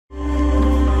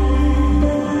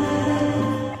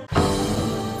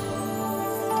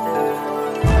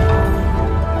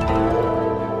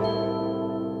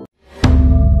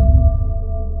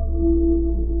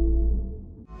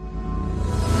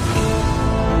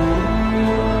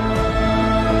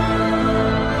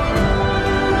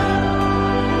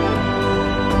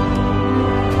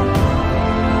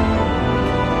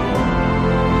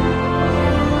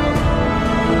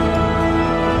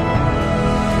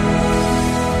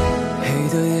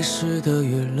烈时的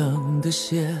越冷的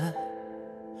血，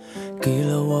给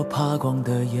了我怕光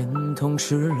的眼瞳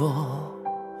赤裸。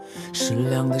是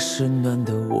凉的是暖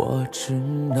的，我只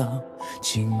能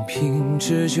仅凭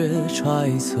直觉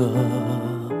揣测。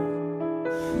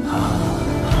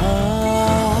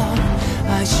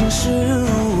爱情是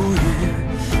如雨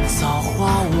造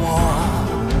化我。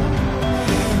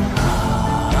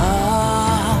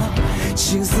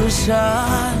情丝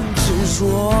缠执着，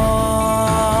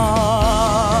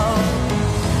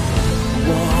我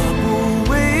不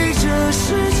为这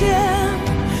世间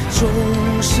众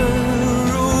生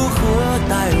如何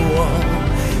待我，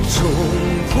冲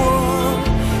破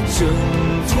挣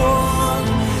脱，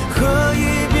何以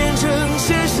变成些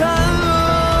善恶？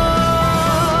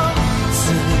自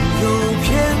有片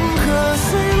刻碎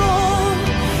落，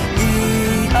以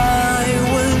爱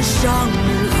问上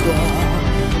日何？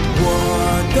我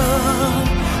的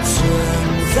存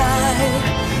在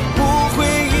不会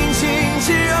因荆棘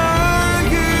而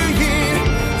予以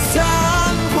残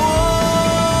破。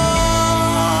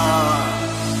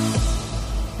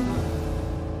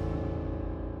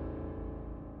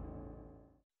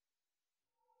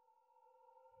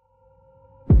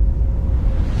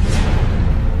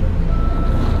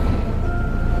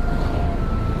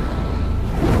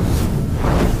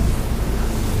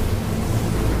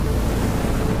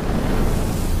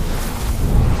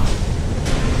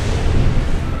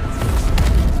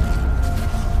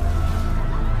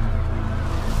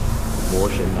魔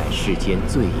神乃世间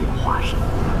罪业化身，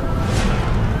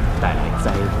带来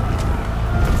灾祸，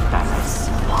带来死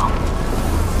亡。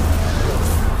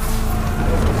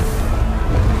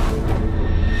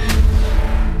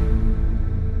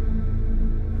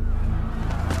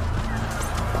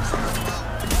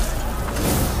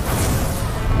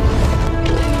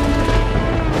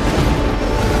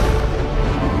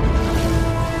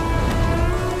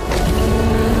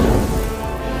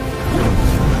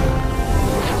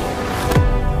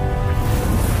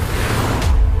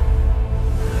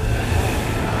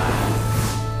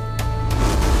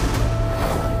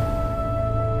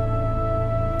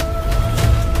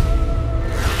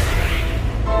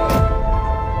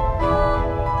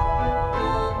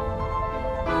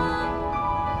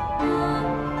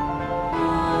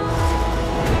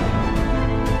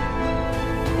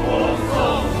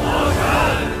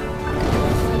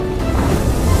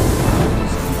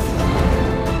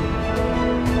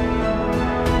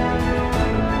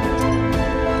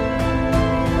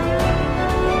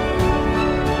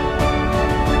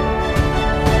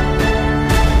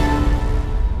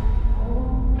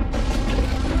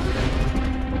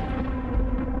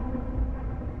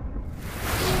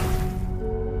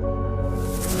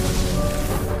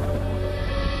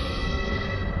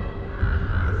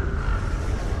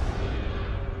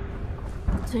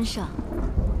尊上，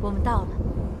我们到了。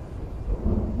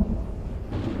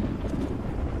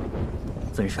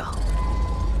尊上，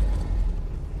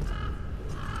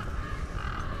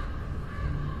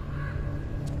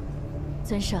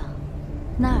尊上，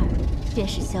那儿便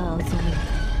是逍遥宗了。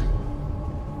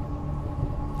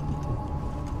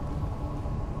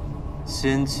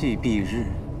仙气蔽日，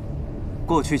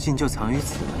过去竟就藏于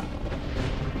此。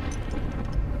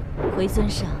回尊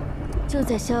上，就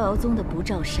在逍遥宗的不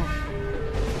照山。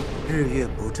日月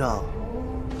不照，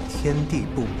天地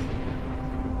不明。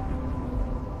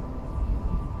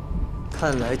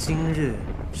看来今日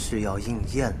是要应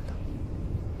验了。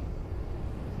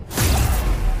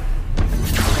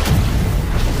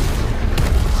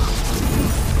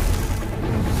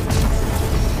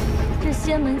这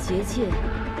仙门结界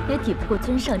也抵不过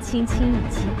尊上轻轻一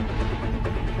击。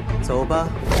走吧。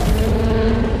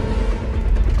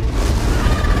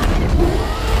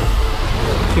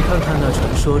去看看那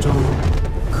传说中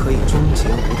可以终结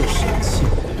无的神器。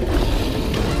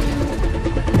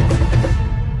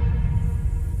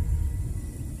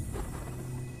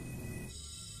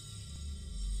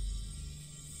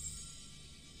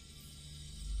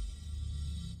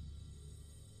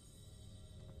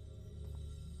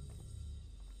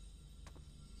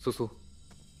苏苏，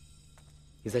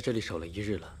你在这里守了1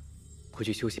日了，回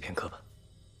去休息片刻吧。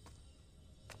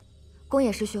宫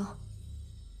野师兄，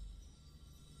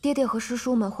爹爹和师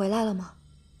叔们回来了吗？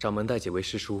掌门带几位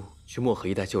师叔去漠河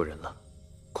一带救人了，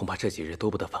恐怕这几日都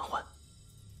不得返还。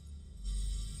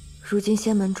如今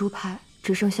仙门诸派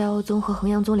只剩逍遥宗和衡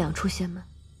阳宗2处仙门，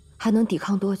还能抵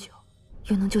抗多久？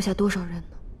又能救下多少人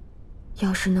呢？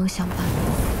要是能想办法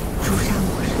诛杀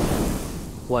魔神。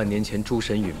万年前诸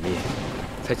神陨灭，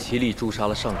才齐力诛杀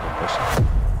了上古魔神。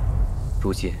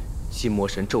如今新魔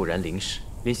神骤然临世，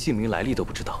连姓名来历都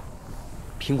不知道，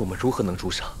凭我们如何能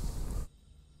诛杀？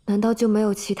难道就没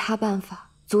有其他办法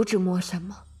阻止魔神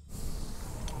吗？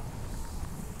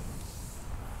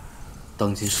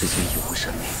当今世间已无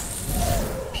神明，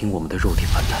凭我们的肉体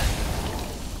凡胎，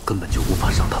根本就无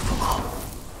法上他分号。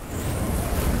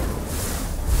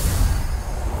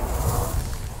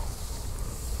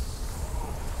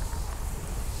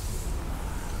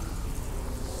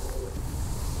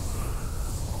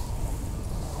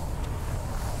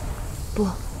不，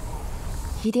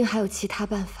一定还有其他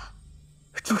办法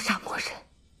诛杀魔神。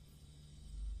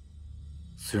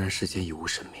虽然世间已无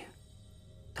神明，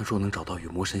但若能找到与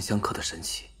魔神相克的神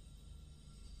器，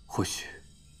或许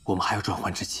我们还有转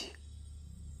圜之机。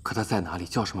可他在哪里，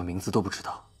叫什么名字都不知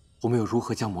道，我们又如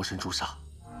何将魔神诛杀？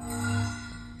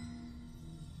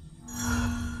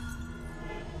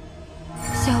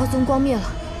逍遥宗光灭了，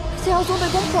逍遥宗被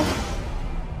攻破了。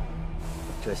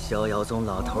这逍遥宗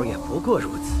老头也不过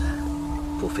如此，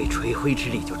不费吹灰之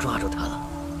力就抓住他了。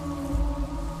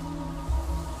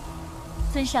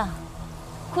尊上，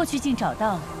过去竟找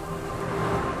到了。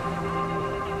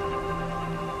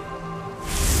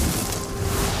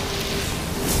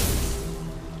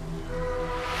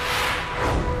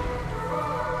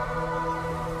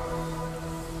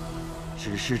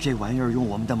只是这玩意儿用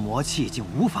我们的魔器竟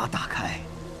无法打开，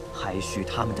还需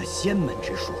他们的仙门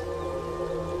之术。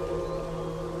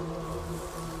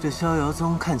这逍遥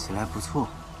宗看起来不错，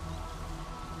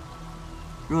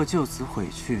若就此毁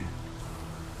去，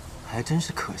还真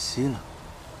是可惜了。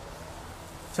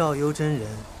赵幽真人，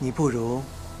你不如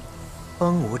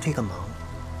帮吾这个忙，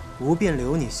吾便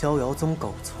留你逍遥宗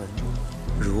苟存，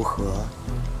如何？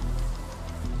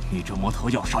你这魔头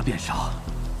要杀便杀，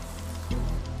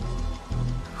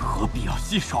何必要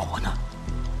戏耍我呢？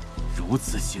如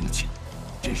此行径，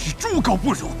真是猪狗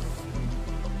不如。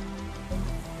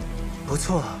不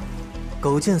错，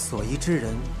苟见所依之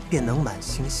人，便能满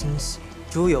心欣喜；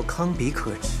诸有康比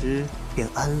可吃，便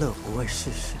安乐不问世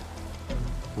事。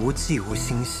吾既无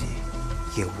欣喜，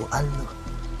也无安乐，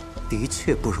的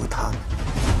确不如他们。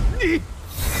你，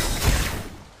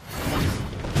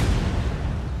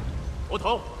魔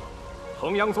头，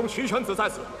衡阳宗徐玄子在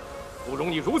此，不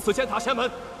容你如此践踏仙门。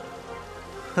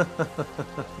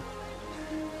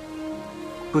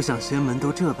不想仙门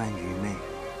都这般愚昧。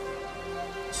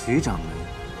徐掌门，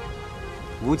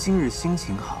吾今日心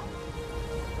情好，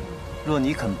若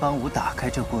你肯帮吾打开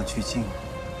这过去境，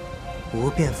吾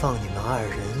便放你们二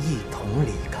人一同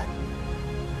离开，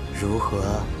如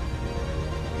何？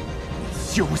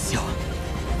休想！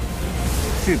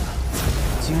去吧，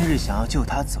今日想要救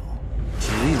他走，只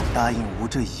有答应吾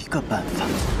这一个办法。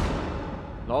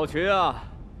老徐啊，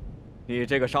你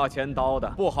这个杀千刀的，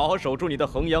不好好守住你的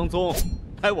衡阳宗，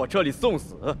来我这里送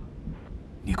死！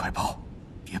你快跑，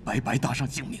别白白搭上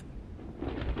性命！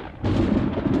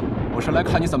我是来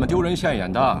看你怎么丢人现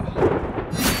眼的。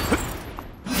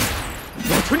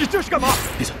老徐，你这是干嘛？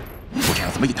闭嘴！不这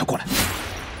样怎么引他过来？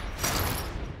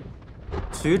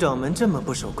徐掌门这么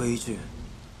不守规矩，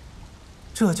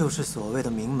这就是所谓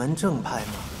的名门正派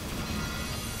吗？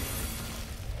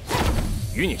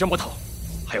与你这魔头，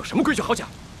还有什么规矩好讲？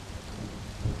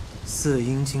四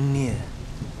阴精灭，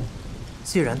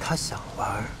既然他想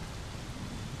玩，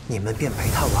你们便陪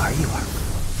他玩一玩。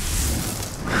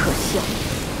可笑！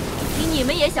你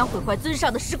们也想毁坏尊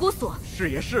上的尸骨所？试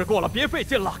也试过了，别费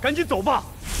劲了，赶紧走吧。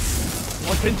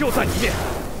魔神就在里面，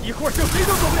一会儿就谁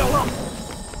都走不了了。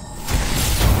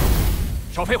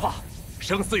少废话，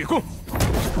生死与共。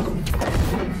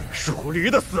属驴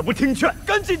的死不听劝，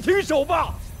赶紧停手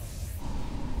吧！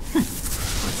哼，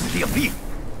各自量力。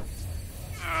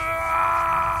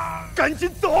赶紧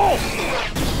走！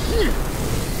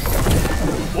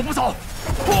我不走。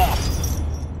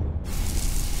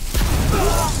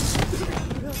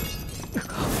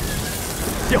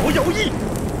逍遥翼，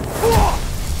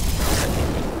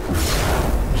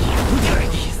有点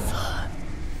意思。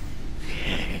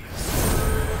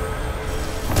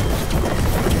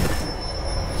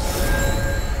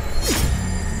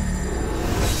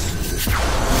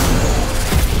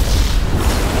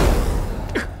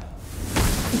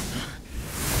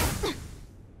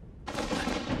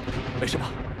没事吧？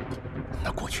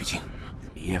那过去境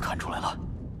你也看出来了。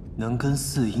能跟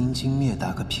四阴精灭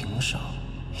打个平手，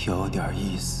有点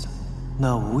意思。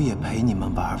那吾也陪你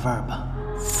们玩玩吧。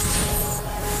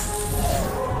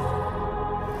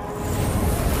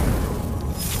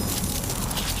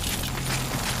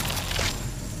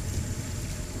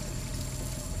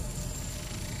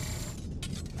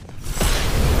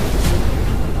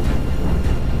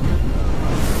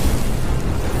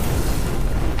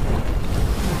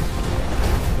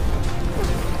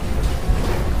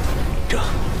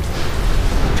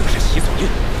这是洗手印。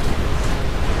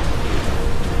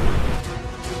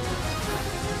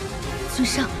尊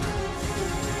上，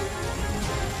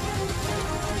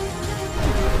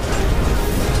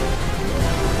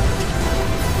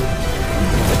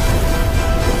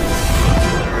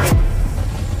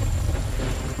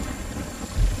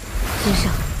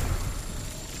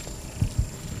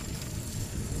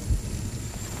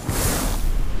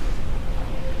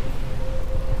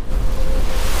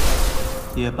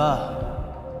也罢，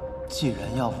既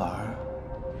然要玩，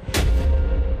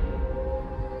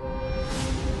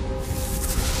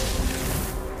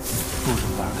不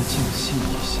如玩个尽兴一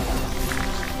些。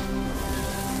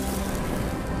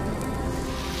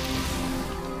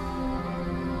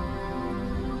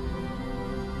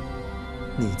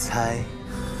你猜，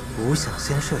吾想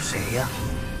先射谁呀？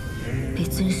被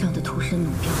尊上的屠神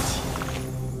弩标记，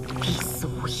必死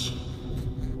无疑。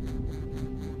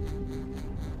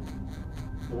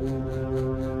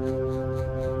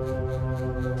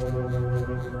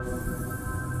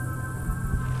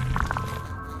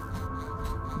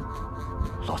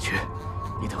老瘸，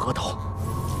你的额头。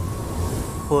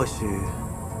或许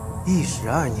一石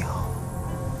二鸟，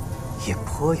也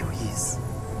颇有意思。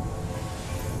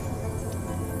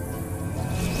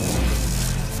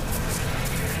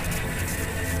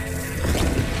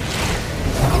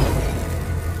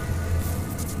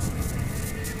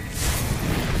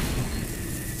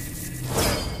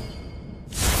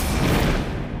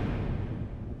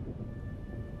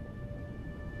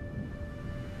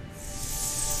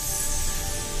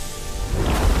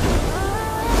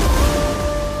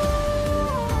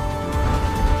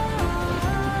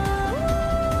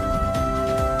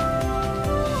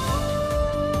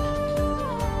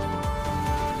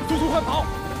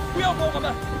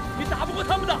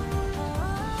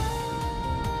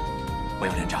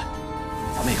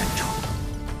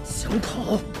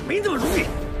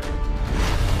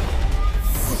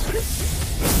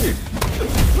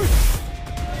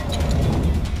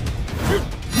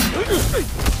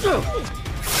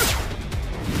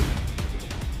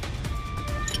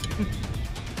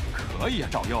可以啊，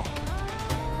赵佑。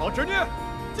好执念，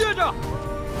接着，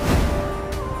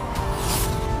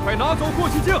快拿走过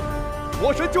去镜！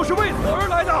魔神就是为此而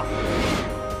来的。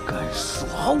敢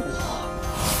耍我！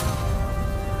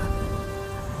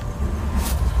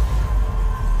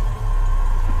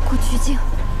过去镜，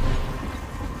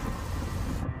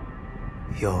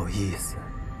有意思。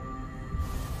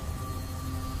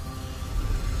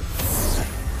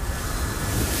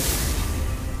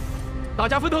大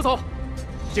家分头走，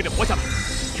尽力活下来，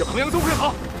去衡阳宗会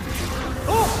好。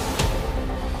走。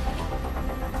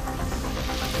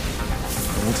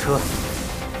龙车。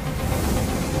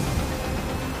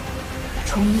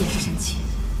重影也是神器，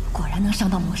果然能伤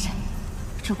到魔神。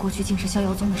这过去竟是逍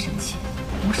遥宗的神器，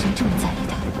魔神这么在意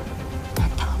它，难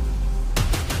道？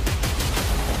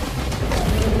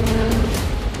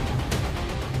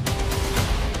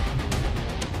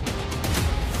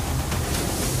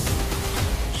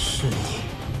是你。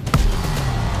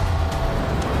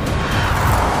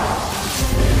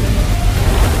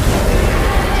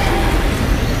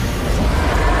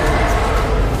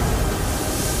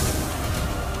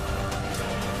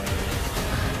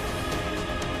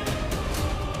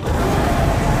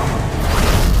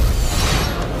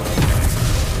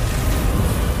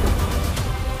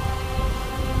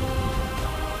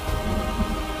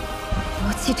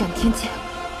斩天剑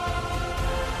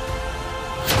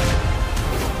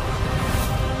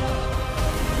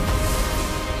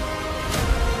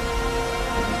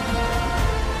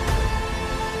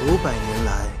，500年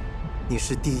来，你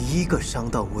是第一个伤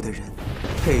到吾的人，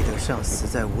配得上死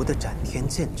在吾的斩天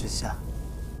剑之下。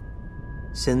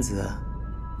仙子，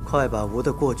快把吾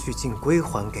的过去镜归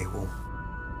还给吾。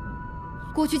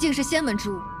过去镜是仙门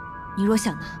之物，你若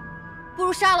想拿，不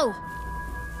如杀了我。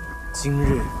今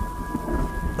日。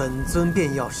本尊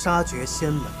便要杀绝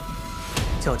仙门，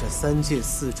叫这3界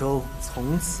4周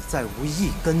从此再无一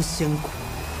根仙骨。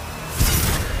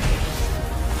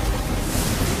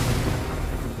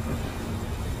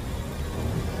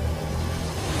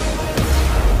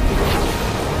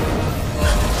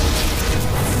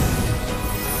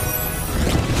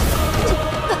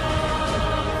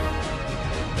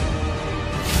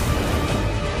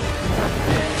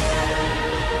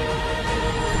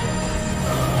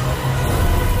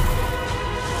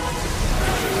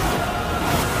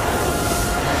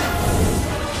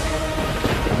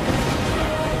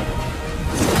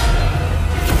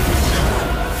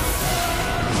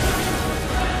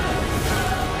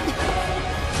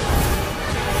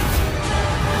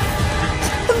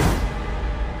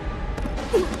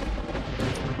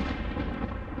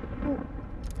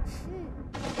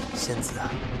仙子啊，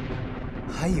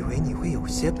还以为你会有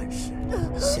些本事，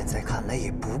现在看来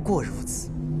也不过如此。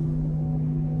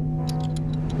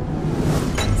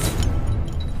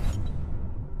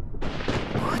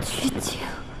过去镜，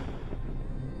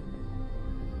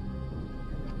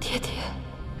爹爹，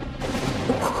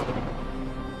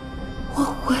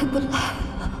我回不来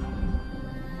了。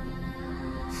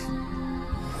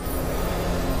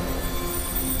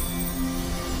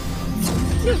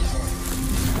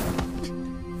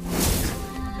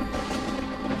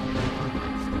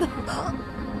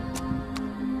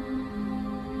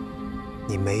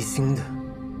你没心的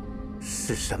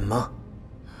是什么？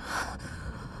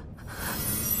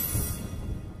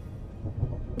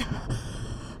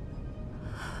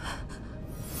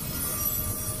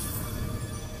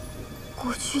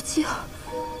过去镜。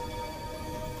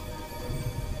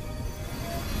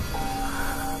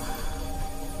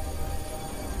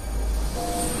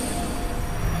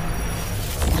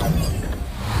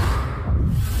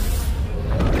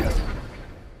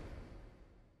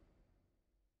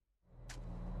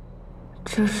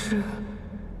这是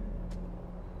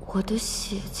我的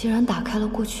血，竟然打开了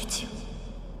过去镜。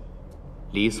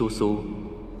黎苏苏，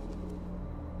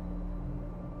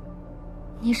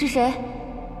你是谁？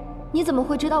你怎么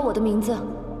会知道我的名字？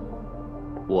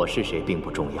我是谁并不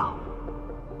重要，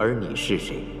而你是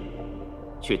谁，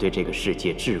却对这个世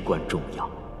界至关重要。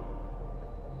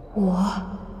我，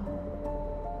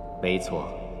没错。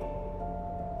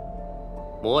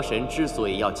魔神之所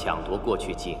以要抢夺过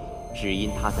去镜，只因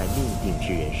他在命定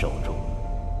之人手中，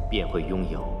便会拥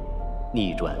有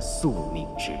逆转宿命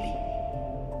之力。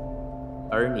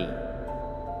而你，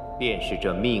便是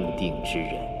这命定之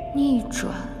人。逆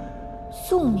转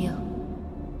宿命。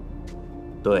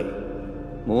对，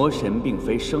魔神并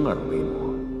非生而为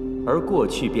魔，而过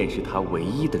去便是他唯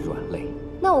一的软肋。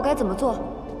那我该怎么做？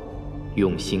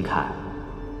用心看，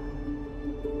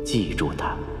记住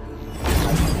它。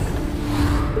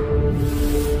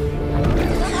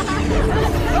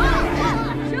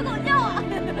蛇狗叫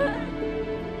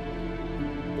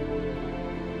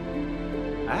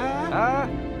啊！哎，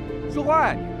说话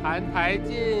呀你！谭台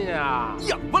进呀！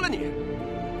痒巴了你！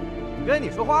跟你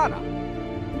说话呢。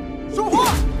说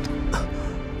话！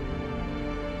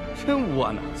真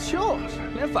窝囊，就是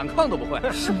连反抗都不会。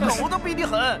狗都比你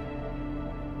狠。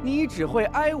你只会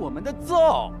挨我们的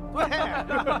揍。对，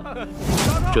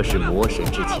这是魔神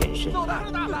之前身。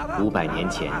500年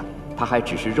前，他还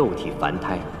只是肉体凡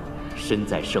胎，身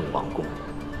在圣王宫。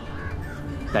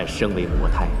但身为魔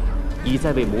胎，已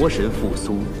在为魔神复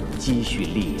苏积蓄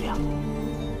力量。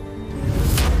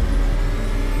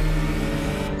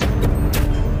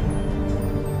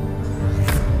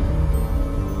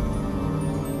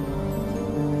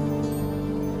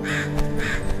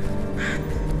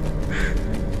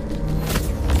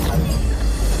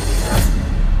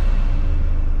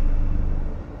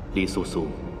李素素，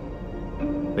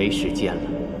没时间了。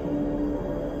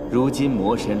如今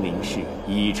魔神临世，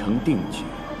已成定局。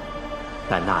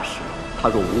但那时他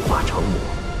若无法成魔，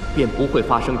便不会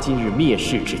发生今日灭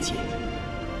世之劫。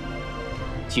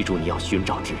记住你要寻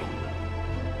找之人，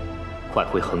快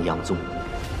回衡阳宗，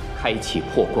开启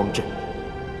破光阵，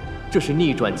这是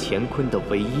逆转乾坤的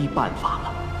唯一办法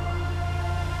了。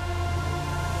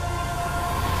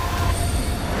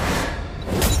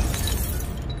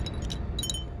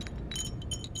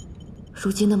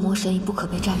如今的魔神已不可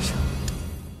被战胜，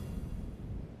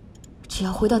只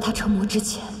要回到他成魔之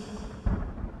前，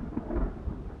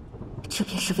这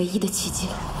便是唯一的奇迹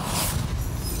了。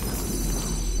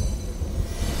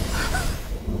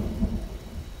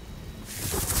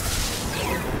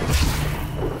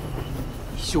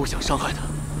你休想伤害他！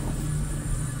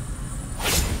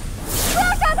不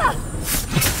要杀他！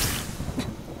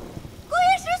顾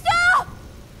一师兄！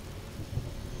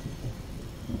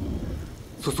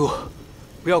苏苏。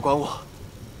不要管我，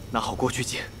拿好过去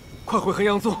镜，快回衡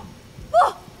阳宗。不，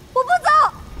我不走。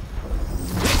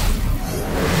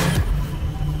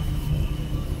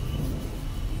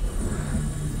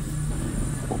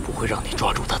我不会让你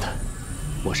抓住他的，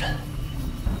魔神，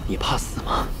你怕死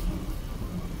吗？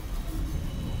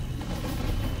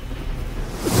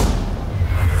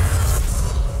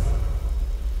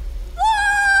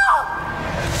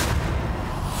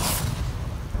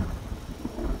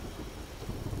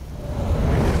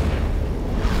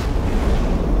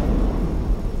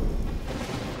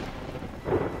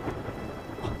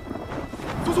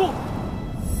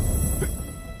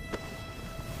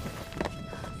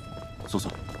苏苏，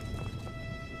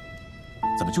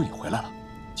怎么就你回来了？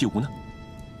季无呢？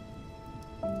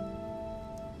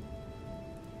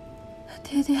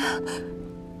爹爹，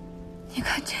你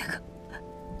看这个，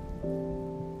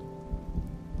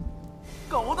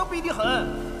狗都比你狠，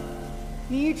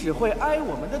你只会挨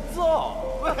我们的揍。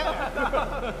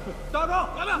打他！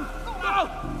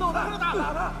揍他！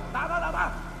打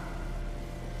他！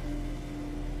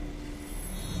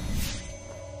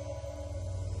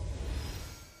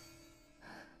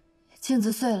镜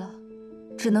子碎了，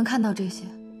只能看到这些。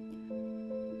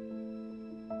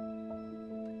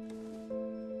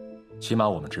起码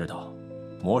我们知道，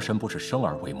魔神不是生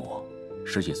而为魔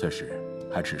，10几岁时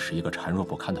还只是一个孱弱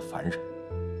不堪的凡人。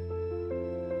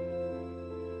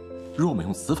若我们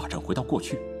用死法阵回到过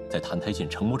去，在谭台烬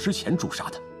成魔之前诛杀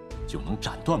他，就能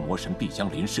斩断魔神必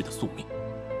将临世的宿命。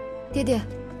爹爹，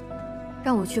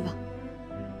让我去吧。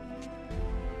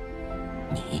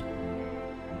你？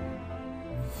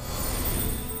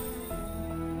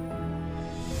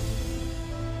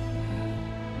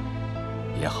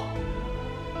也好。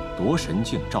夺神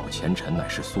镜照前尘乃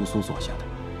是苏苏做下的，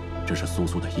这是苏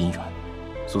苏的姻缘。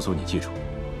苏苏，你记住，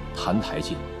谭台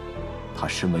烬，他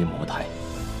身为魔胎，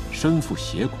身负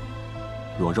邪骨，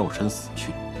若肉身死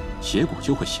去，邪骨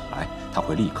就会醒来，他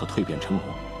会立刻蜕变成魔。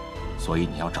所以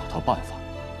你要找到办法，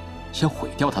先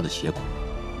毁掉他的邪骨，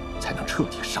才能彻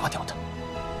底杀掉他。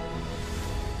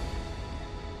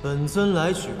本尊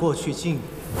来取过去镜，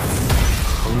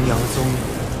衡阳宗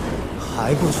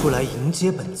还不出来迎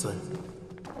接本尊？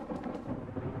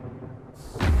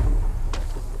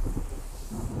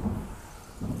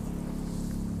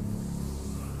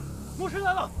魔神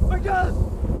来了，快战！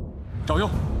赵优，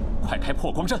快开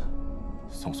破光阵，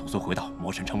送苏苏回到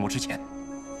魔神成魔之前。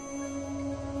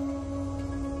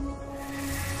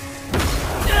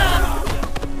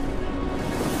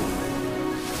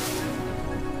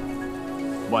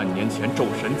万年前，咒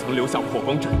神曾留下破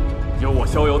光阵，由我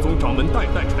逍遥宗掌门代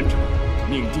代传承，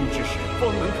命定之时方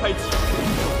能开启。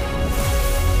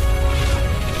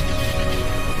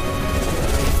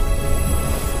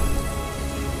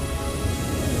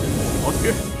老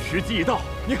徐，时机已到，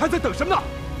你还在等什么呢？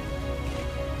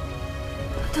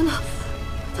等等，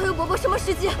赵佑伯伯，什么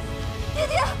时机？爹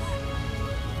爹！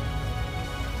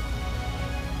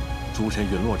诸神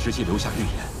陨落之际留下预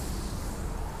言，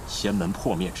仙门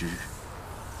破灭之日，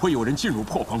会有人进入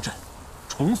破光阵，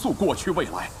重塑过去未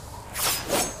来。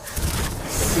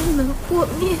仙门破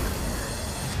灭！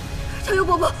赵佑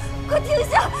伯伯，快停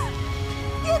下！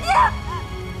爹爹！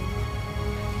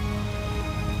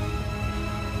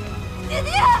爹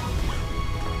爹！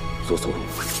苏苏，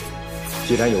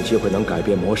既然有机会能改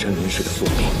变魔神临世的宿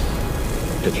命，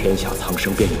这天下苍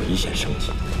生便有一线生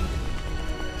机。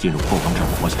进入破光阵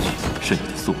活下去是你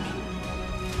的宿命，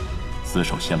死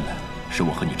守仙门是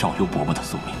我和你赵优伯伯的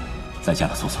宿命。再见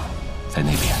了，苏苏，在那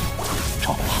边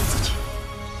照顾好自己。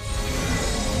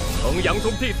衡阳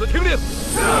宗弟子听令，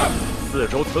四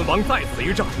周存亡在此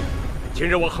一战。今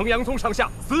日我衡阳宗上下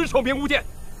死守明无殿，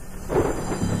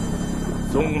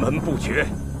宗门不绝，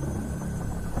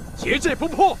结界不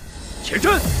破，且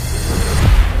战！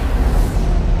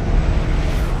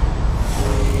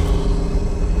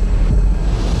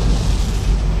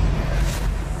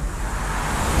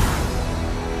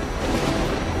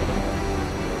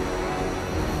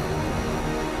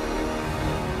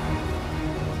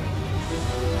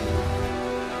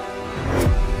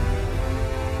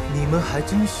你们还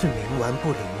真是冥顽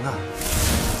不灵啊！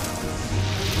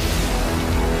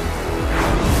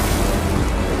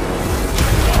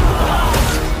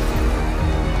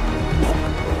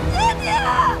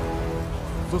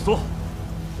苏苏，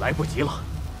来不及了，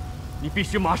你必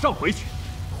须马上回去，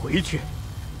回去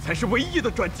才是唯一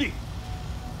的转机。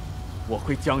我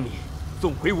会将你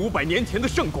送回500年前的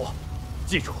圣国，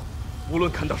记住，无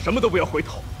论看到什么都不要回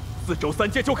头，4州3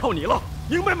界就靠你了，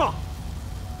明白吗？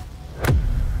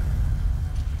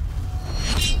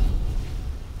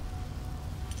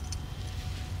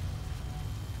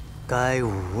该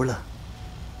无了。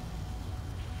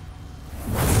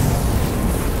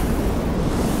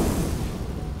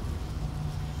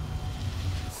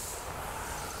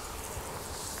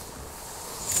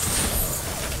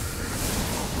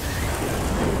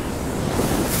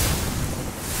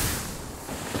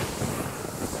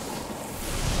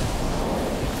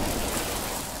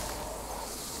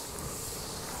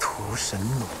屠神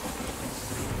弩。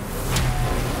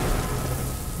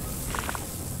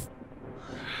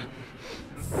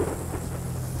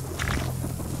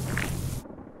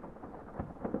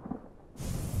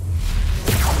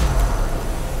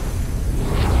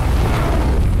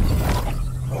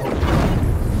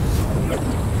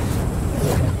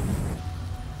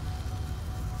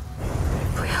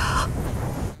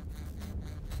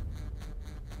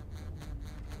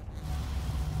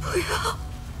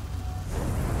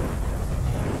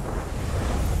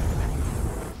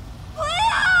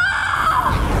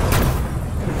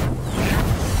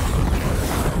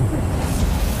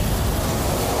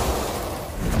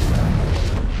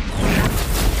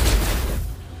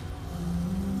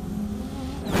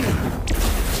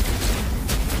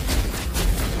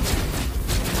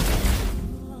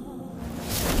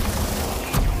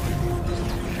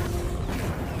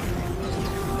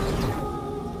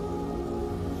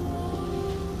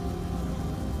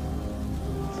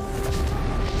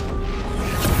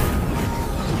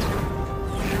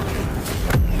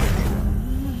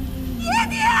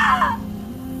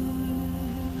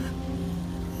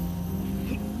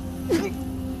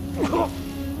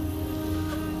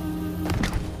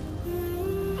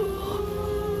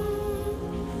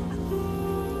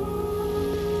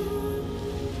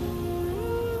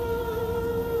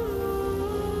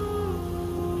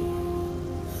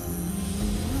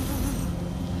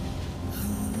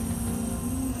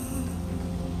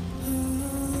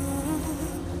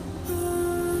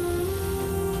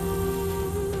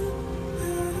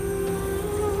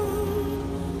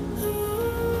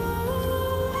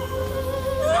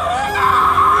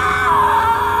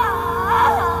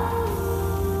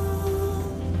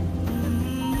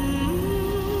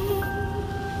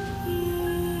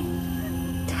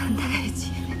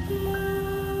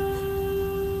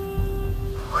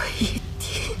一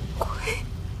定会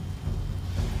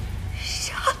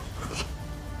杀你。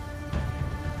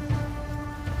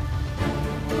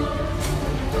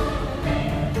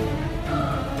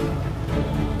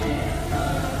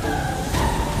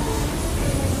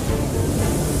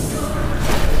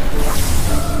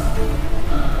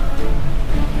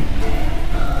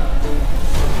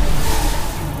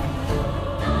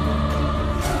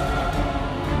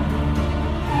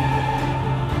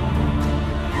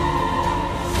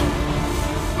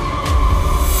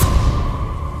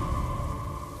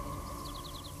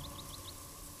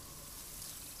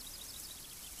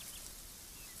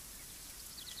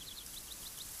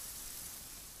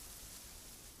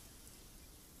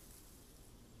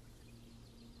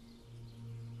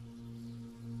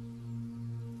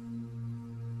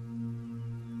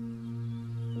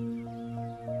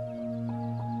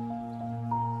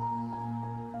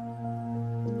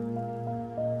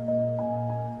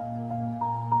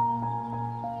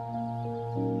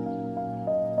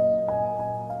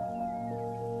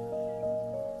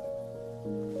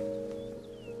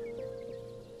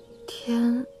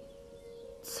天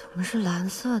怎么是蓝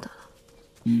色的了？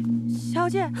小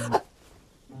姐，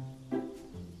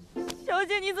小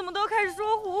姐，你怎么都开始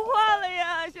说胡话了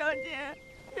呀？小姐，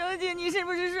小姐，你是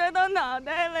不是摔到脑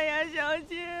袋了呀？小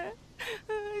姐，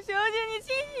小姐，你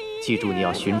清醒一点。记住，你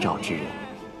要寻找之人，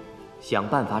想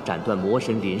办法斩断魔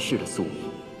神临世的宿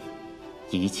命，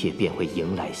一切便会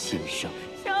迎来新生。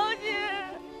小姐，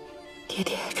爹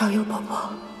爹，赵佑伯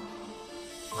伯，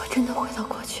我真的回到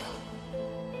过去了。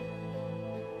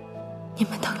你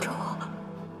们等着我。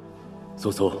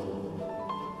苏苏，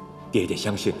爹爹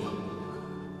相信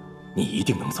你，你一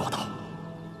定能做到。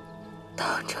等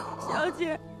着我。小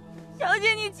姐，小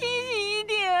姐，你清醒一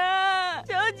点啊！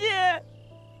小姐。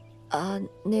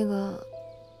那个，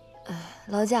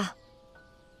劳驾，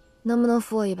能不能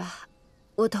扶我一把？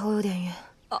我头有点晕。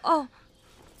哦。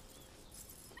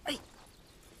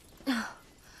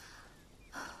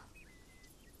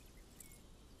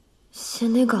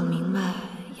先得搞明白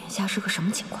眼下是个什么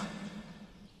情况。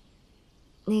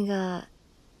那个，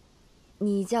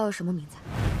你叫什么名字？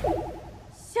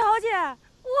小姐，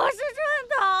我是春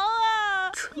桃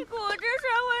啊！你果真摔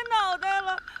坏脑袋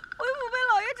了，回府被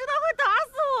老爷知道会打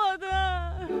死我的。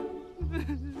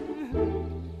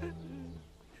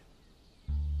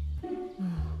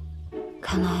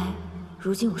看来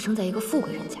如今我生在一个富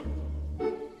贵人家。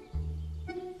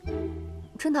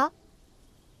春桃，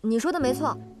你说的没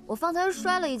错，我方才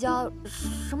摔了一跤，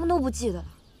什么都不记得了。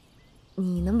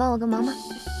你能帮我个忙吗？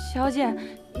小姐，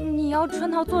你要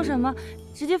春桃做什么，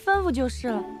直接吩咐就是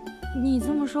了。你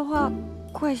这么说话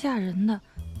怪吓人的，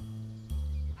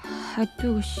还对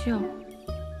我笑。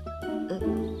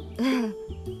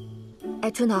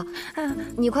春桃，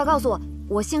你快告诉我，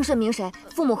我姓甚名谁，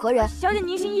父母何人？小姐，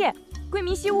您姓叶，贵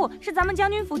名西坞，是咱们将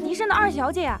军府嫡生的二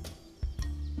小姐呀。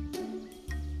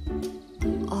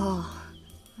哦，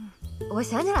我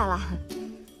想起来了。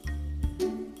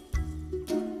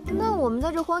那我们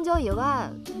在这荒郊野外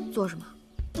做什么？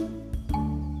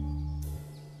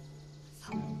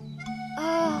哎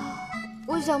呀，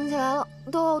我想不起来了，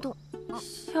头好痛。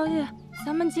小姐，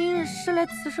咱们今日是来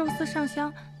慈寿寺上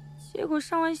香，结果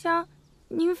上完香，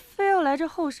您非要来这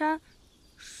后山，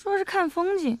说是看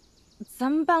风景。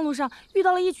咱们半路上遇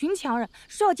到了一群强人，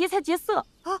说要劫财劫色。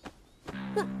啊，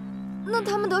那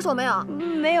他们得手没有？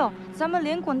没有，咱们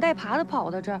连滚带爬的跑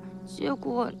到这儿，结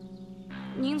果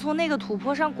您从那个土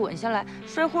坡上滚下来，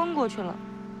摔昏过去了。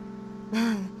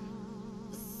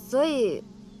所以，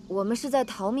我们是在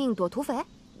逃命躲土匪？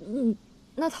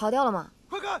那逃掉了吗？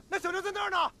快看，那小妞在那儿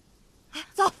呢！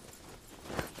走。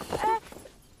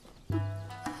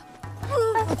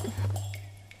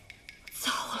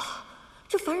糟了，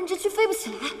这凡人之躯飞不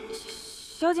起来。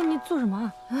小姐，你做什么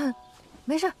啊？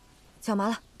没事，脚麻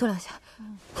了，跺两下。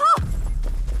跑！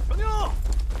小妞，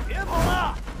别跑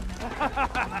了，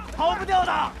跑不掉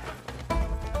的。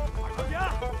小姐，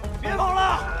别跑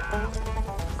了，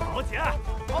小姐，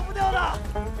跑不掉的。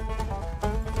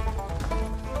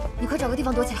你快找个地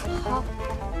方躲起来。好。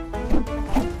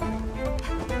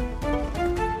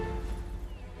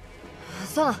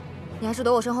算了，你还是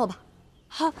躲我身后吧。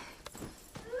好。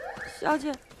小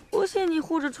姐，多谢你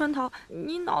护着春桃，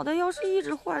你脑袋要是一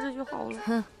直坏着就好了。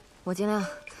哼，我尽量。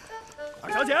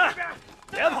二小姐，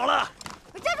别跑了！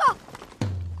站住！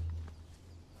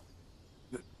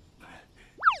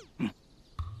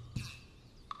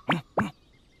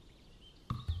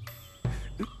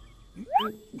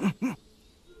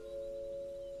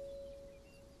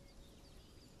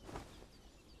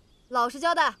老实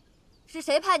交代，是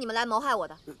谁派你们来谋害我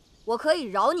的？我可以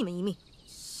饶你们一命。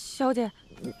小姐，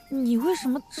你为什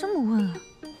么这么问啊？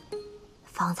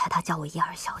方才他叫我叶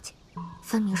二小姐，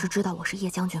分明是知道我是叶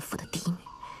将军府的嫡女。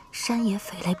山野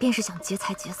匪类便是想劫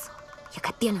财劫色，也该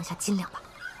掂量下斤两吧。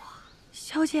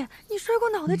小姐，你摔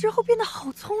过脑袋之后变得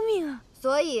好聪明啊！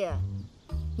所以，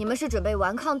你们是准备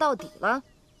顽抗到底了？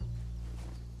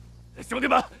兄弟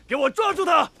们，给我抓住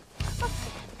他！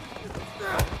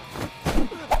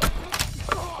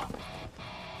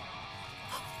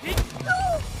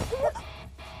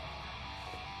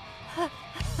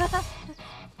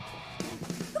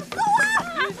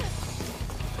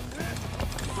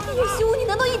叶西武，你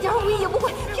难道一点武艺也不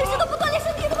会，平时都不锻炼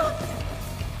身体的吗？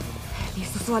李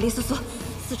素素啊，李素素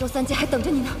，4州3界还等着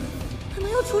你呢，可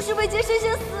能要出师未捷身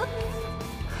先死。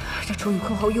这楚雨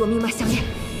困后与我命脉相连，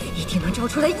一定能招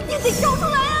出来，一定得招出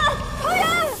来啊！讨厌！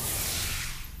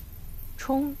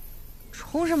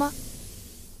冲什么？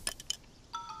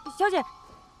小姐，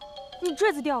你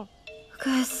坠子掉了。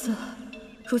该死，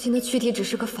如今的躯体只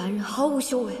是个凡人，毫无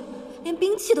修为，连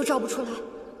兵器都招不出来。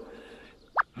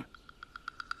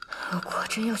我果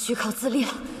真要虚考自立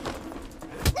了。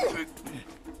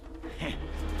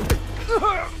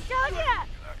小姐，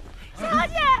小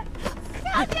姐，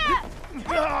小姐！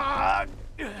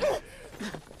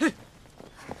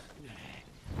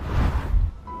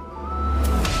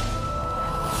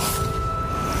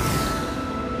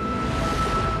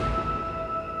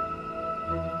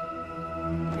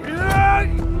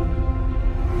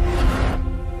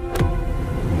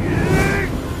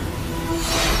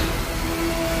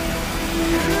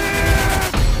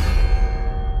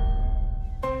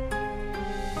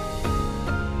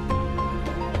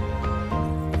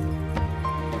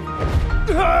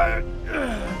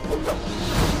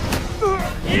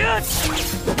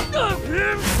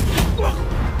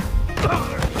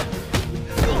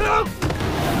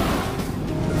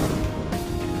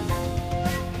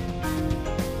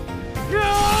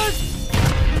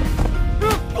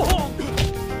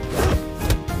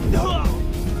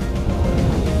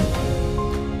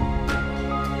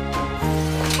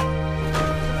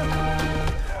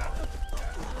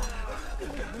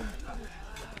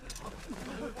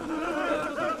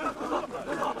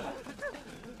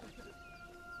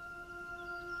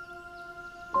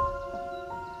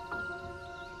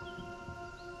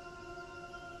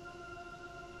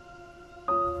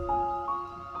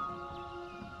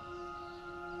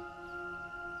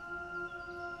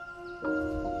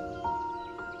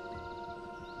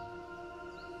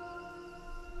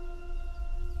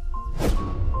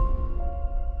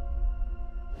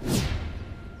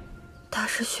大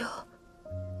师兄，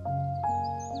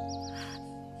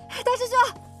大师兄！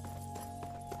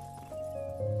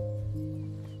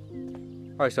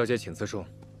二小姐，请自重。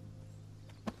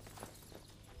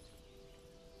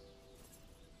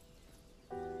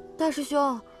大师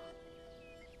兄，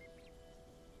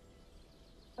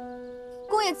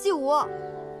宫野纪武，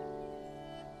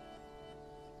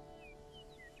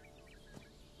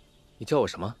你叫我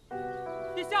什么？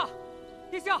殿下，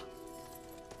殿下，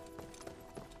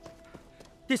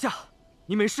殿下，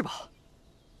您没事吧？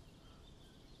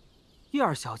叶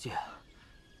二小姐，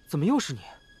怎么又是你？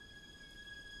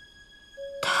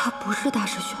他不是大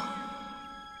师兄。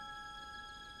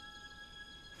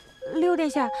六殿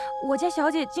下，我家小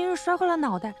姐今日摔坏了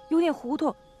脑袋，有点糊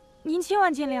涂，您千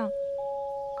万见谅。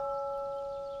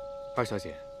二小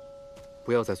姐，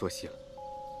不要再做戏了。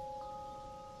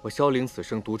我萧凌此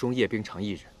生独钟叶冰长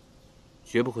一人，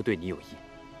绝不会对你有意。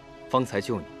方才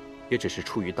救你，也只是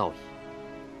出于道义，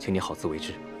请你好自为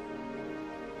之。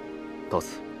到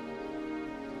此。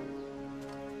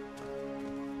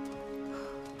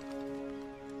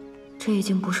这已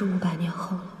经不是500年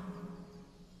后了。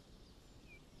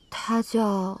他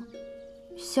叫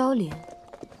萧凌。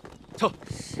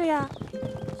是呀，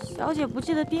小姐不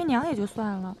记得爹娘也就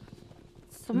算了，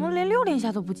怎么连六殿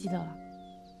下都不记得了？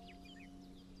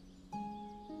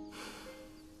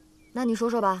那你说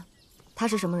说吧，他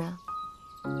是什么人？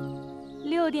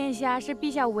六殿下是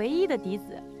陛下唯一的嫡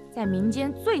子，在民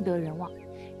间最得人望，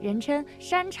人称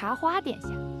山茶花殿下。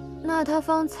那他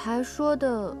方才说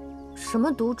的什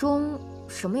么独钟，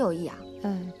什么有意啊？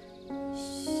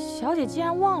小姐既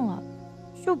然忘了，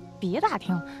就别打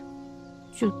听了，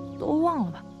就都忘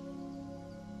了吧。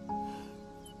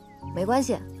没关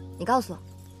系，你告诉我。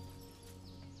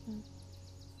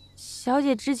小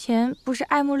姐之前不是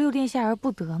爱慕六殿下而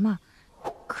不得吗？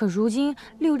可如今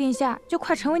六殿下就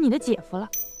快成为你的姐夫了。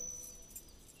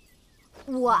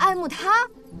我爱慕他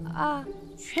啊，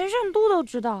全圣都都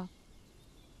知道。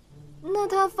那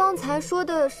他方才说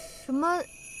的什么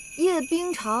叶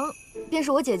冰长，便是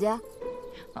我姐姐？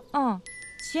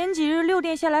前几日六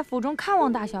殿下来府中看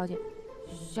望大小姐，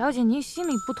小姐您心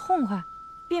里不痛快，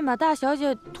便把大小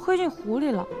姐推进湖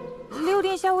里了。六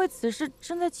殿下为此事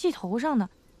正在气头上呢，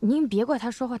您别怪他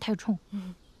说话太冲。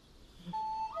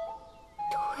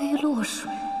推落水，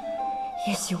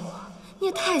叶希武，你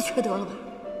也太缺德了吧？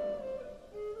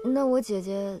那我姐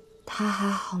姐她还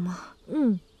好吗？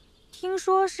听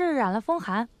说是染了风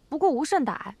寒，不过无甚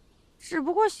大碍。只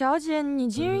不过小姐，你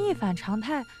今日一反常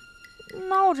态，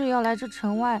闹着要来这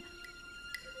城外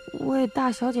为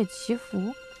大小姐祈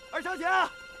福。二小姐，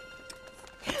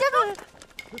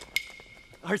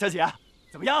二小姐，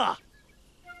怎么样啊？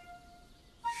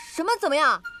什么怎么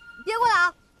样？别过来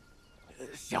啊！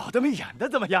小的们演的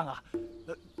怎么样啊？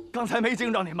刚才没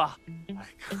惊着您吗？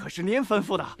可是您吩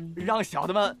咐的，让小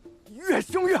的们越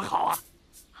凶越好啊！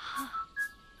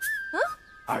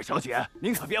二小姐，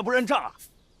您可别不认账啊！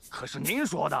可是您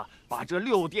说的，把这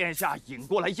六殿下引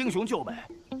过来英雄救美，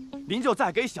您就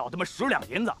再给小的们10两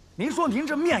银子。您说您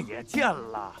这面也见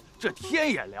了，这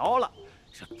天也聊了，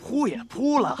这铺也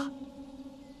铺了，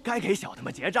该给小的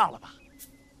们结账了吧？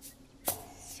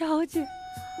小姐，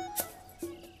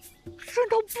沈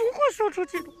头不会说出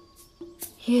这种。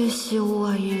叶希武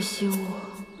啊，叶希武，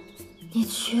你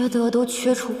缺德都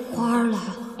缺出花来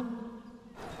了。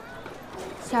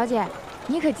小姐，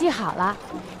你可记好了，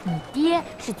你爹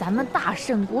是咱们大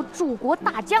圣国柱国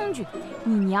大将军，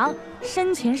你娘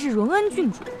生前是荣恩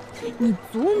郡主，你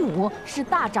祖母是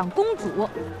大长公主，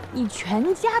你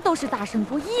全家都是大圣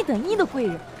国1等1的贵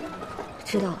人。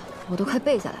知道了，我都快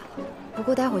背下来了。不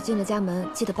过待会儿进了家门，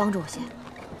记得帮着我些，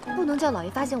不能叫老爷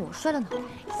发现我摔了脑袋。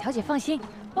小姐放心，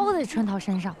包在春桃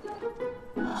身上。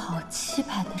好气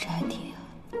派的宅邸啊！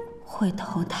会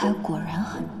投胎果然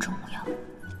很重要。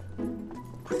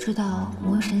不知道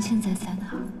魔神现在在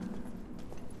哪儿？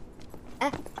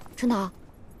哎，春桃，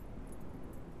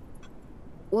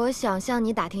我想向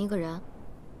你打听一个人，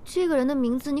这个人的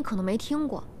名字你可能没听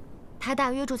过，他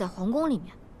大约住在皇宫里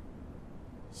面。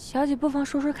小姐不妨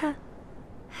说说看。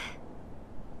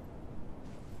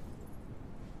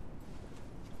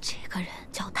这个人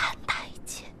叫谭太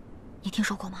监，你听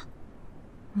说过吗？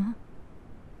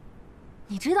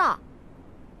你知道？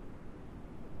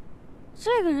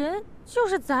这个人就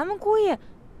是咱们姑爷，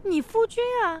你夫君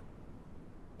啊！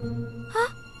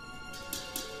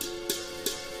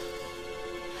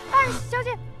哎，小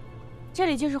姐，这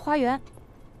里就是花园，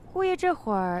姑爷这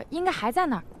会儿应该还在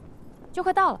那儿，就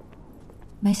快到了。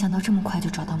没想到这么快就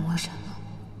找到魔神了，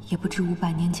也不知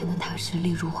500年前的他实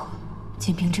力如何。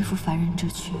仅凭这副凡人之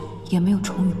躯，也没有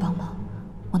重羽帮忙，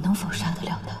我能否杀得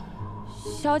了他？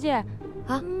小姐，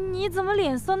你怎么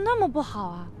脸色那么不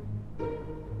好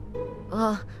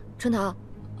啊？春桃，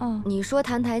你说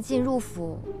谭台烬入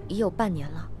府已有半年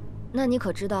了，那你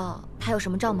可知道他有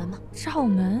什么罩门吗？罩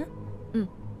门？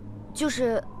就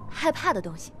是害怕的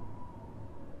东西。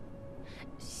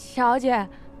小姐，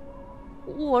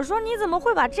我说你怎么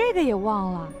会把这个也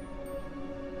忘了？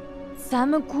咱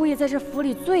们姑爷在这府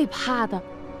里最怕的，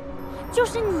就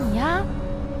是你呀！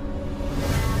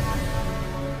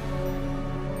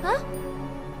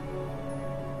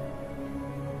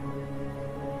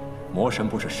魔神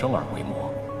不是生而为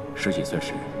魔，10几岁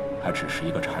时还只是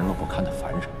一个孱弱不堪的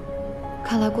凡人。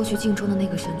看来过去镜中的那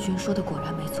个神君说的果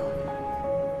然没错，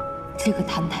这个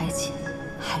谭台烬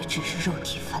还只是肉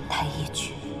体凡胎一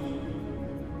具。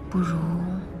不如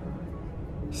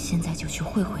现在就去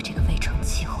会会这个未成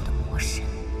气候的魔神。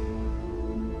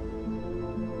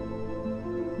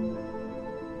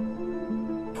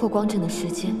破光阵的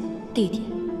时间、地点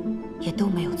也都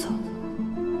没有错，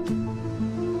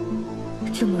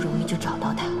这么容易就找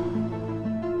到他，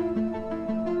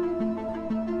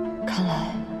看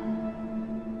来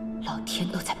老天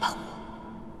都在帮我。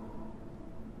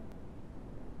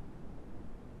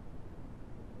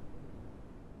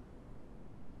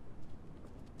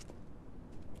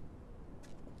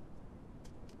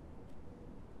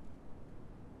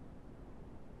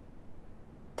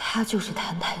他就是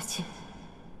谭台烬，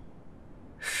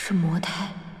是魔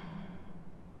胎。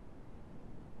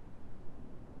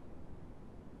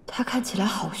他看起来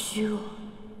好虚弱，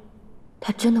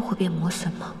他真的会变魔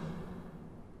神吗？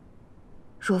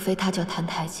若非他叫谭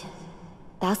台烬，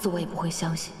打死我也不会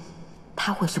相信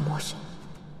他会是魔神。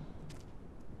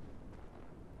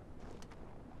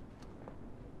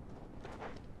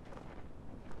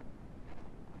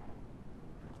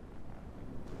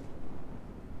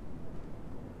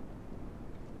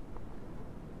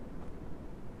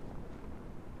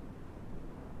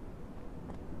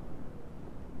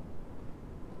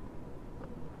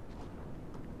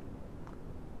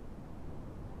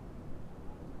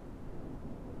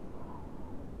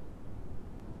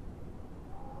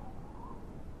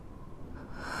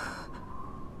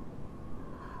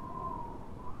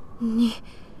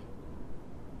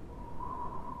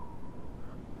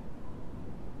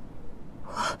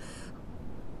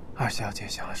小姐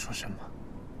想要说什么？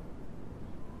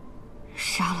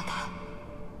杀了他，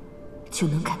就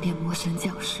能改变魔神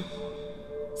降世、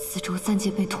四周3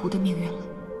界被屠的命运了。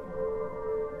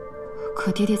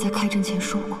可爹爹在开阵前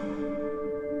说过，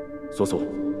苏苏，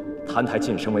谭台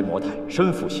晋身为魔胎，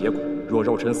身负邪骨，若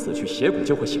肉身死去，邪骨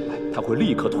就会醒来，他会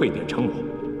立刻蜕变成魔。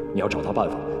你要找到办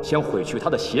法，先毁去他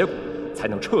的邪骨，才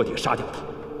能彻底杀掉他。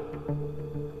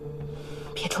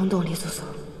别冲动，李素素。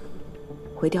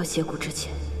毁掉邪骨之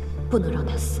前，不能让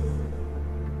他死。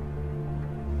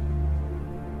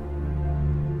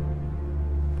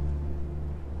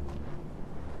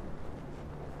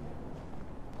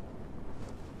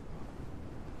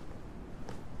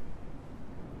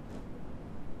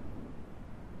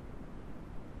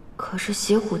可是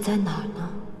邪骨在哪儿呢？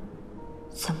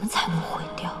怎么才能毁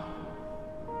掉？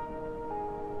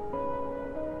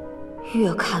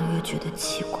越看越觉得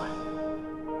奇怪，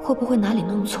会不会哪里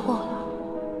弄错了？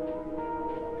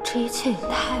这一切也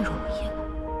太容易了。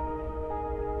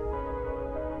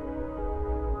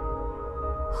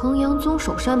衡阳宗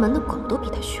守山门的狗都比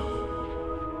他凶，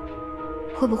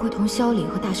会不会同萧凛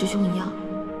和大师兄一样，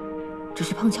只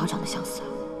是碰巧长得相似啊？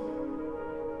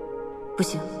不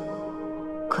行，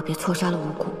可别错杀了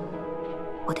无辜，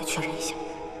我得确认一下。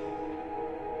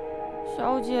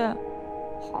小姐，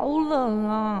好冷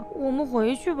啊，我们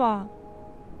回去吧。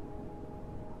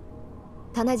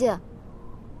谭太监，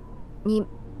你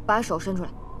把手伸出来。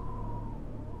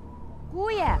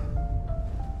姑爷，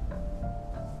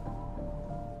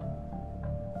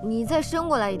你再伸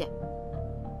过来一点。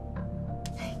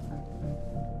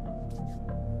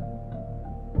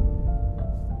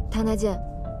谭太监，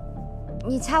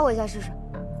你掐我一下试试。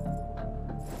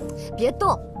别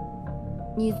动，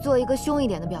你做一个凶一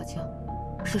点的表情，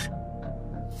试试。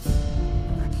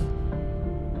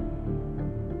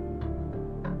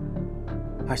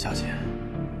二小姐，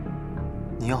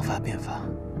你要发便发，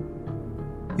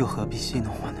又何必戏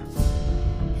弄我呢？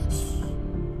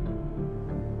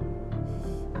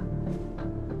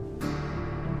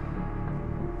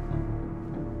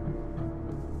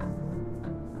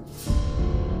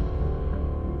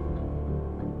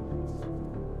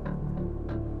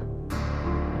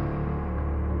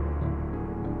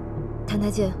谭太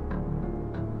监，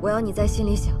我要你在心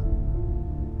里想，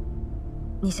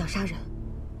你想杀人。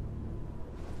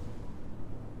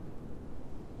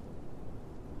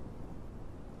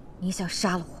你想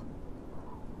杀了我？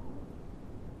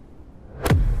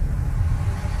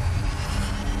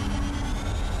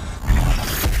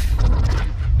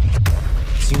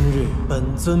今日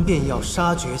本尊便要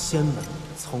杀绝仙门，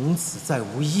从此再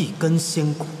无一根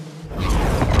仙骨。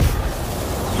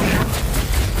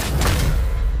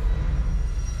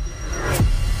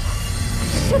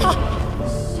是他，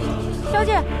小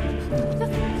姐，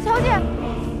小姐。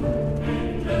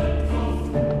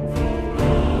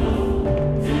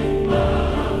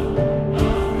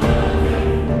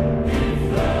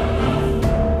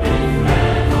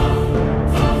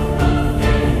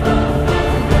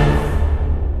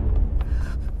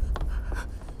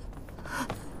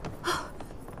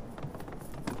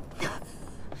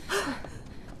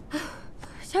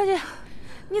小姐，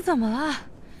你怎么了？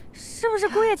是不是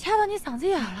姑爷掐到你嗓子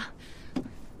眼了？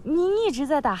您一直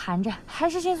在打寒战，还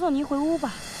是先送您回屋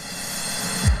吧。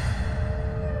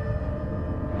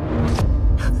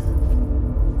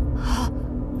好，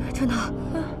真的好。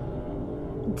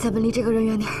咱们离这个人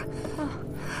远点儿。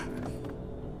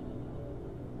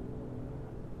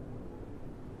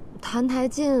谭台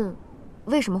烬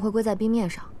为什么会跪在冰面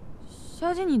上？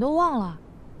小姐，你都忘了，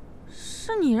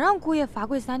是你让姑爷罚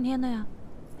跪3天的呀。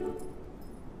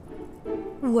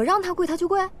我让他跪，他就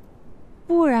跪？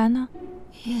不然呢？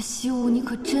叶西武，你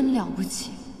可真了不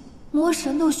起，魔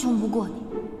神都凶不过你。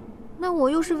那我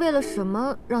又是为了什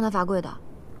么让他罚跪的？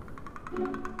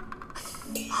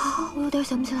我有点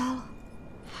想不起来了。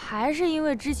还是因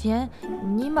为之前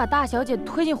您把大小姐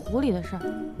推进湖里的事儿。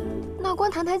那关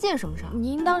谭台烬什么事？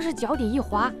您当时脚底一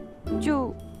滑，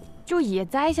就也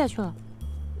栽下去了。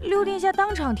六殿下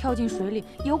当场跳进水里，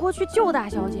游过去救大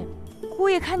小姐。姑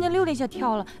爷看见六殿下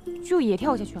跳了，就也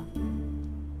跳下去了。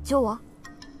救我？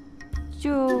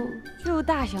救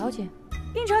大小姐。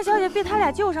冰城小姐被他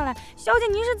俩救上来，小姐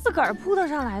您是自个儿扑腾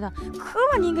上来的，可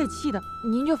把您给气的，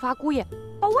您就罚姑爷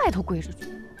到外头跪着去。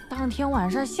当天晚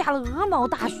上下了鹅毛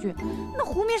大雪，那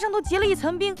湖面上都结了一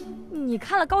层冰，你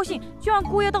看了高兴，就让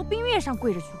姑爷到冰面上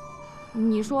跪着去。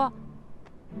你说，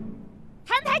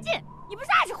谭台烬，你不是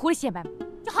爱去湖里显摆吗？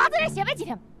就好好在这显摆几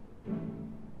天吧。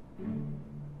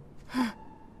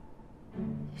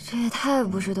这也太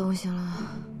不是东西了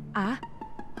啊！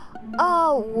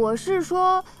哦，我是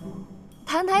说，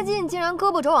谭台烬竟然胳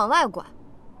膊肘往外拐，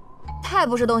太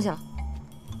不是东西了。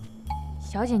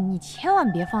小姐，你千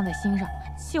万别放在心上，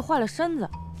气坏了身子。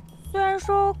虽然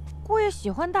说姑爷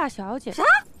喜欢大小姐，啥？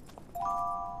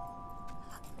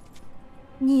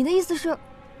你的意思是，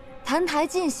澹台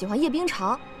烬喜欢叶冰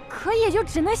裳？可也就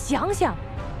只能想想。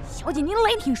小姐，您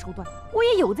雷霆手段，姑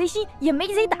爷有贼心也没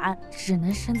贼胆，只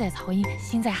能身在曹营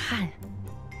心在汉。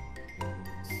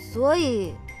所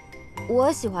以，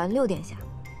我喜欢六殿下，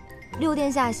六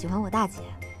殿下喜欢我大姐，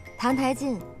澹台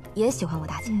烬也喜欢我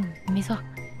大姐。没错。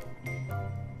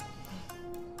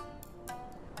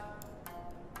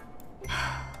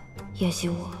叶希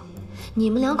武，你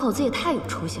们两口子也太有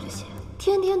出息了些，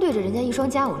天天对着人家一双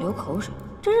佳偶流口水，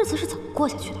这日子是怎么过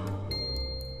下去的？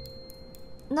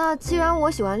那既然我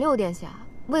喜欢六殿下，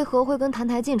为何会跟澹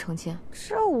台烬成亲？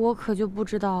这我可就不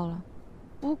知道了。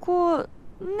不过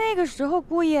那个时候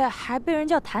姑爷还被人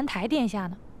叫澹台殿下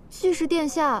呢。既是殿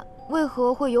下，为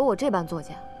何会有我这般作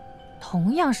践？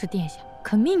同样是殿下，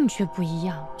可命却不一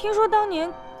样。听说当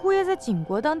年姑爷在景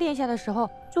国当殿下的时候，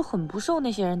就很不受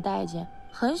那些人待见。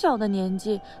很小的年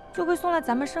纪就被送来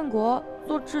咱们圣国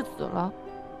做质子了。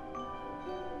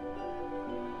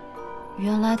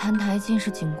原来澹台烬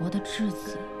是景国的质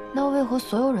子，那为何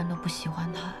所有人都不喜欢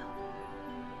他呀？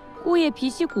姑爷脾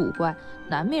气古怪，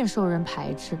难免受人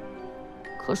排斥。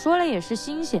可说来也是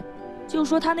新鲜，就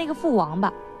说他那个父王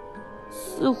吧，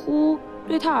似乎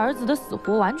对他儿子的死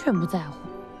活完全不在乎。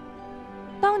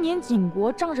当年景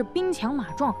国仗着兵强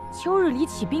马壮，秋日里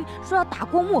起兵，说要打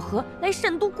过漠河来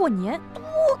圣都过年，多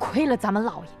亏了咱们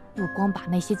老爷，不光把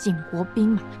那些景国兵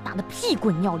马打得屁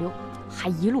滚尿流，还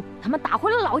一路他们打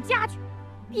回了老家去，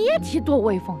别提多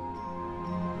威风了。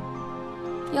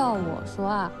要我说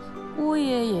啊，姑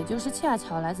爷也就是恰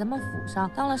巧来咱们府上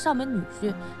当了上门女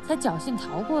婿，才侥幸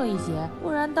逃过了一劫，不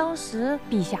然当时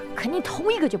陛下肯定头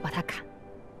一个就把他砍。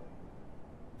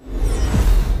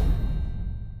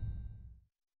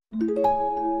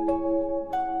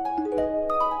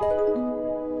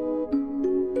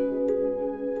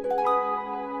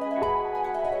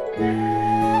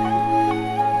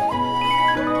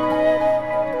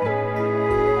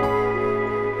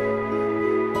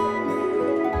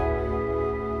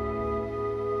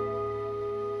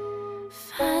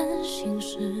繁星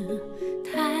时，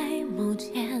抬眸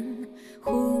间，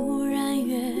忽然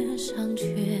月上缺。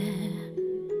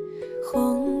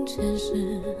红尘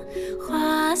时，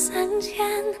花三千，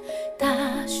大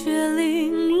雪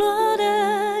零落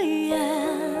的眼。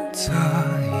侧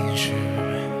影时，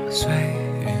随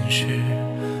云时，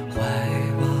怀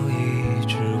抱一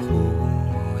只蝴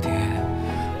蝶。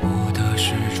不得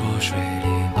是浊水里，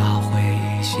把回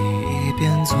忆洗一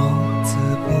遍，从此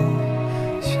不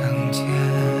相见。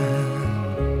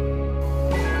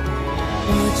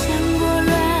我见过软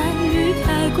语开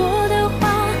过的花，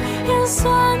也算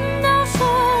到说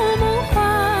梦话。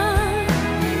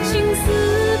情丝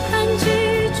盘踞，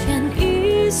卷一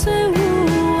岁无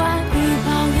完，已保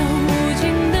有无尽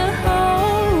的后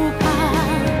怕。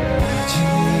经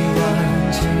历万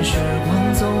千时光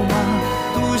走马，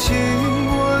独行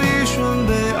过一瞬悲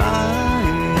哀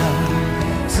呀。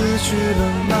此去了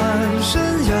满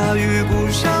身鸦羽不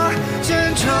杀，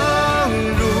前程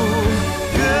如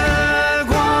月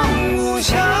光无瑕。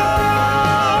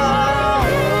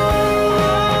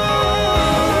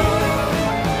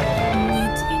你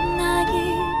听那一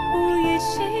呼一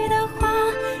吸的话，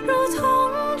如同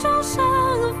众生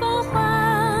繁华。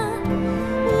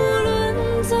无论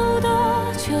走多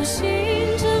久，心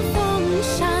针风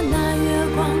沙，那月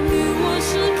光与我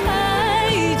是铠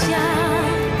甲。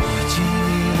我经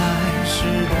历来时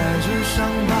带着伤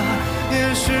疤，也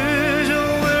试着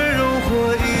温柔活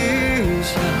一下。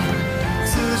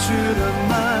此去了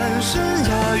满身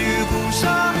鸦羽不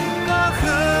杀。